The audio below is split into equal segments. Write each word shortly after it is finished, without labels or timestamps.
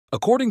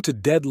According to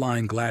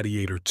Deadline,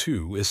 Gladiator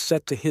 2 is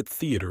set to hit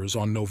theaters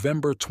on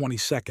November 22,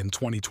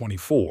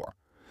 2024.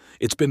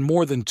 It's been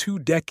more than 2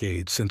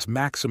 decades since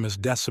Maximus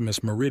Decimus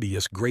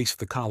Meridius graced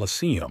the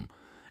Colosseum,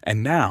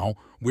 and now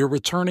we're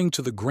returning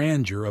to the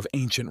grandeur of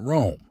ancient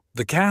Rome.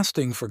 The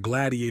casting for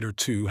Gladiator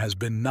 2 has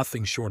been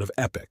nothing short of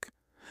epic.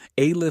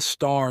 A-list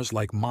stars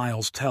like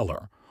Miles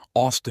Teller,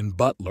 Austin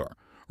Butler,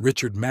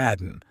 Richard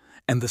Madden,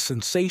 and the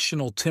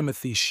sensational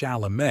Timothée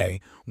Chalamet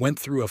went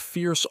through a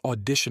fierce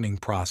auditioning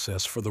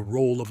process for the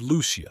role of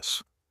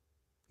Lucius.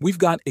 We've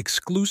got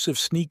exclusive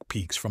sneak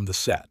peeks from the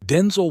set.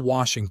 Denzel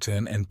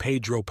Washington and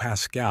Pedro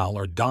Pascal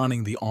are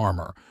donning the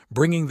armor,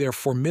 bringing their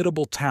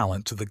formidable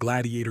talent to the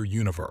Gladiator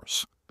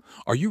universe.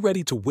 Are you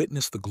ready to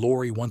witness the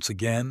glory once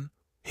again?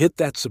 Hit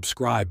that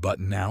subscribe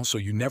button now so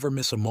you never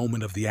miss a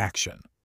moment of the action.